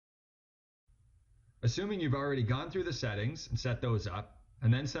Assuming you've already gone through the settings and set those up,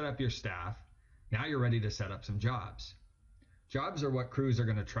 and then set up your staff, now you're ready to set up some jobs. Jobs are what crews are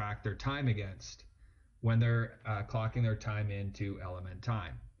going to track their time against when they're clocking their time into LMN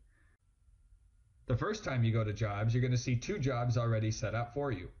Time. The first time you go to jobs, you're going to see two jobs already set up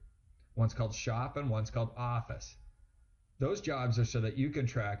for you. One's called shop and one's called office. Those jobs are so that you can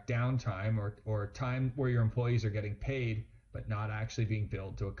track downtime or time where your employees are getting paid but not actually being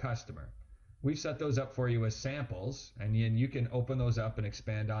billed to a customer. We've set those up for you as samples, and you can open those up and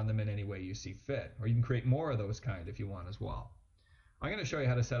expand on them in any way you see fit, or you can create more of those kind if you want as well. I'm going to show you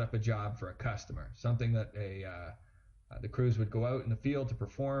how to set up a job for a customer, something that the crews would go out in the field to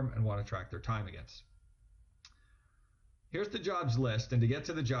perform and want to track their time against. Here's the jobs list, and to get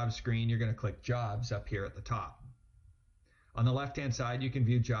to the jobs screen, you're going to click Jobs up here at the top. On the left-hand side, you can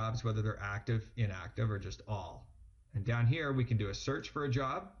view jobs, whether they're active, inactive, or just all. And down here, we can do a search for a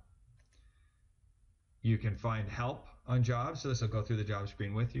job. You can find help on jobs, so this will go through the job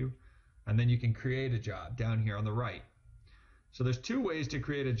screen with you. And then you can create a job down here on the right. So there's two ways to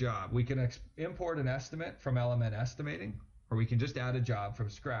create a job. We can import an estimate from LMN Estimating, or we can just add a job from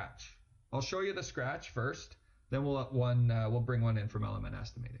scratch. I'll show you the scratch first, then we'll bring one in from LMN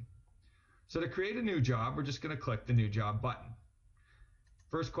Estimating. So to create a new job, we're just going to click the New Job button.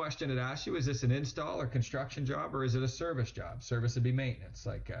 First question it asks you, is this an install or construction job, or is it a service job? Service would be maintenance,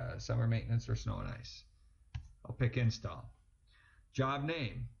 like summer maintenance or snow and ice. I'll pick install. Job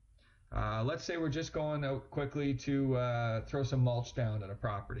name. Let's say we're just going out quickly to throw some mulch down at a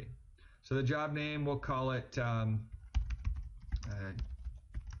property. So the job name, we'll call it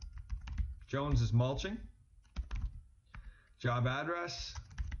Jones is mulching. Job address.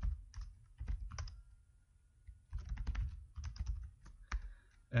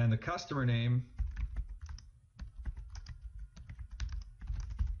 And the customer name.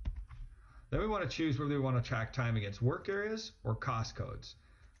 Then we want to choose whether we want to track time against work areas or cost codes.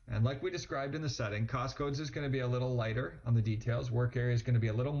 And like we described in the setting, cost codes is going to be a little lighter on the details. Work area is going to be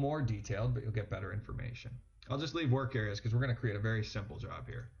a little more detailed, but you'll get better information. I'll just leave work areas because we're going to create a very simple job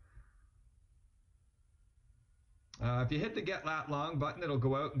here. If you hit the Get Lat Long button, it'll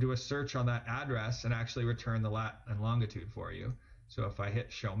go out and do a search on that address and actually return the lat and longitude for you. So if I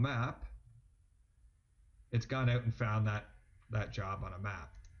hit Show Map, it's gone out and found that job on a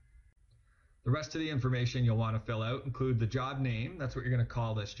map. The rest of the information you'll want to fill out include the job name, that's what you're going to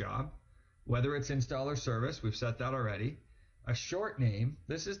call this job, whether it's install or service, we've set that already, a short name,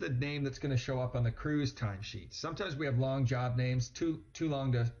 this is the name that's going to show up on the crew's timesheet. Sometimes we have long job names, too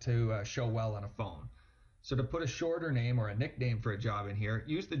long to show well on a phone. So to put a shorter name or a nickname for a job in here,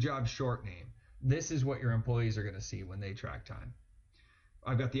 use the job short name. This is what your employees are going to see when they track time.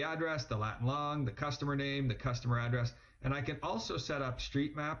 I've got the address, the lat and long, the customer name, the customer address, and I can also set up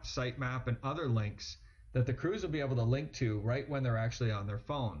street map, site map, and other links that the crews will be able to link to right when they're actually on their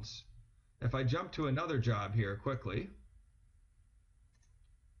phones. If I jump to another job here quickly,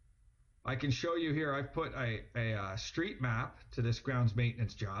 I can show you here I've put a street map to this grounds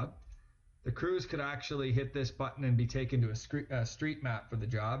maintenance job. The crews could actually hit this button and be taken to a street map for the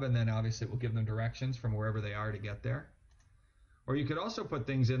job, and then obviously it will give them directions from wherever they are to get there. Or you could also put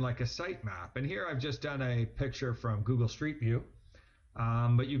things in like a site map. And here I've just done a picture from Google Street View.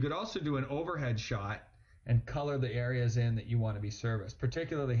 But you could also do an overhead shot and color the areas in that you want to be serviced,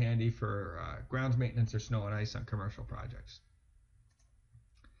 particularly handy for grounds maintenance or snow and ice on commercial projects.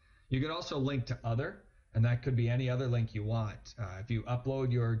 You could also link to other, and that could be any other link you want. If you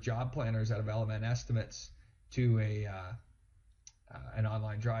upload your job planners out of LMN Estimates to an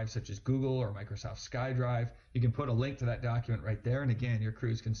online drive such as Google or Microsoft SkyDrive, you can put a link to that document right there, and again, your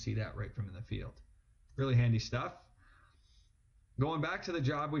crews can see that right from in the field. Really handy stuff. Going back to the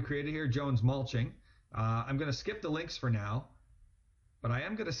job we created here, Jones Mulching, I'm going to skip the links for now, but I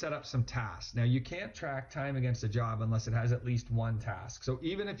am going to set up some tasks. Now, you can't track time against a job unless it has at least one task. So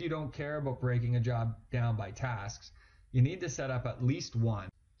even if you don't care about breaking a job down by tasks, you need to set up at least one.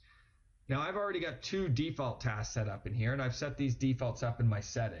 Now I've already got two default tasks set up in here, and I've set these defaults up in my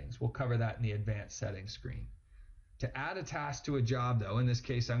settings. We'll cover that in the advanced settings screen. To add a task to a job though, in this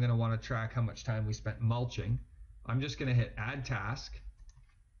case I'm going to want to track how much time we spent mulching. I'm just going to hit Add Task,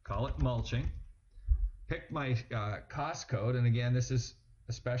 call it Mulching, pick my cost code, and again this is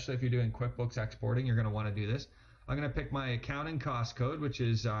especially if you're doing QuickBooks exporting, you're going to want to do this. I'm going to pick my accounting cost code, which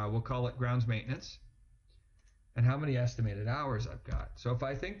is, we'll call it Grounds Maintenance, and how many estimated hours I've got. So if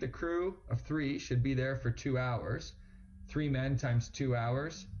I think the crew of 3 should be there for 2 hours, 3 men times 2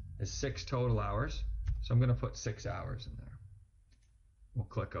 hours is 6 total hours. So I'm going to put 6 hours in there. We'll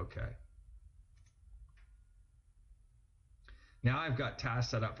click OK. Now I've got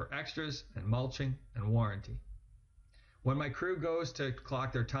tasks set up for extras and mulching and warranty. When my crew goes to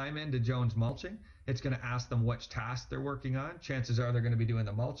clock their time into Jones Mulching, it's going to ask them which task they're working on. Chances are they're going to be doing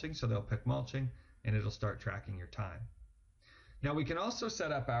the mulching, so they'll pick mulching, and it'll start tracking your time. Now we can also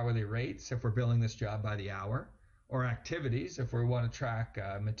set up hourly rates if we're billing this job by the hour, or activities if we want to track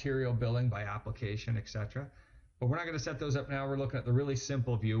material billing by application, etc. But we're not going to set those up now. We're looking at the really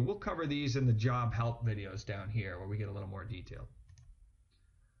simple view. We'll cover these in the job help videos down here where we get a little more detailed.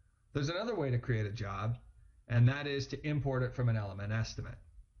 There's another way to create a job, and that is to import it from an LMN estimate.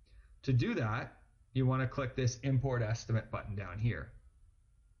 To do that, you want to click this Import Estimate button down here.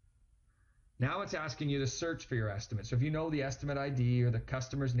 Now it's asking you to search for your estimate. So if you know the estimate ID or the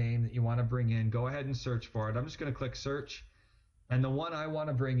customer's name that you want to bring in, go ahead and search for it. I'm just going to click Search, and the one I want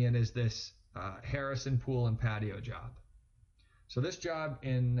to bring in is this Harrison Pool and Patio job. So this job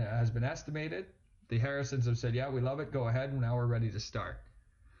has been estimated. The Harrisons have said, yeah, we love it, go ahead, and now we're ready to start.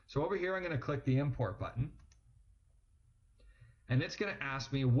 So over here I'm going to click the Import button, and it's going to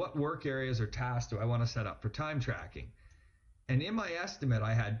ask me what work areas or tasks do I want to set up for time tracking. And in my estimate,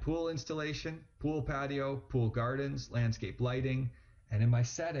 I had pool installation, pool patio, pool gardens, landscape lighting, and in my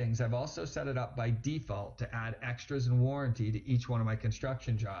settings, I've also set it up by default to add extras and warranty to each one of my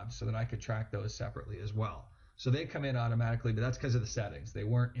construction jobs so that I could track those separately as well. So they come in automatically, but that's because of the settings. They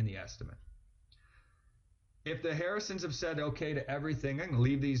weren't in the estimate. If the Harrisons have said okay to everything, I'm going to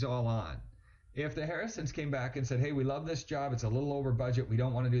leave these all on. If the Harrisons came back and said, hey, we love this job, it's a little over budget, we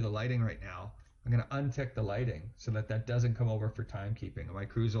don't want to do the lighting right now, I'm going to untick the lighting so that that doesn't come over for timekeeping. And my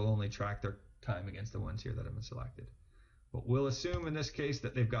crews will only track their time against the ones here that have been selected. But we'll assume in this case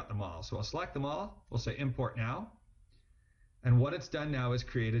that they've got them all. So I'll select them all. We'll say Import Now. And what it's done now is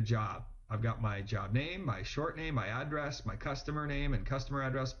create a job. I've got my job name, my short name, my address, my customer name and customer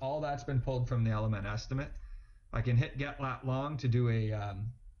address. All that's been pulled from the LMN estimate. I can hit Get Lat Long to do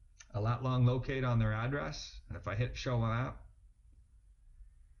a lat long locate on their address. And if I hit Show Map,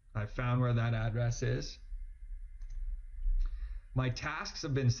 I've found where that address is. My tasks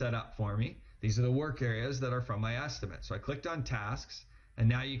have been set up for me. These are the work areas that are from my estimate. So I clicked on tasks, and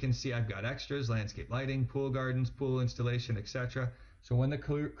now you can see I've got extras, landscape lighting, pool gardens, pool installation, etc. So when the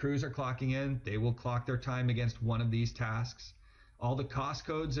crews are clocking in, they will clock their time against one of these tasks. All the cost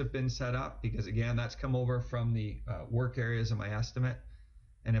codes have been set up because, again, that's come over from the work areas of my estimate.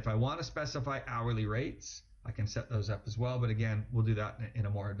 And if I want to specify hourly rates, I can set those up as well, but again, we'll do that in a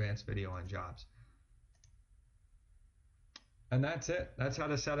more advanced video on jobs. And that's it. That's how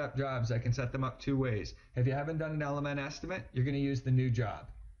to set up jobs. I can set them up two ways. If you haven't done an LMN estimate, you're going to use the new job.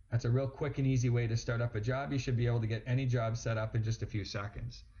 That's a real quick and easy way to start up a job. You should be able to get any job set up in just a few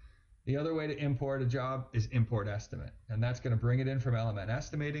seconds. The other way to import a job is Import Estimate, and that's going to bring it in from LMN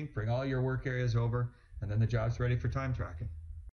Estimating, bring all your work areas over, and then the job's ready for time tracking.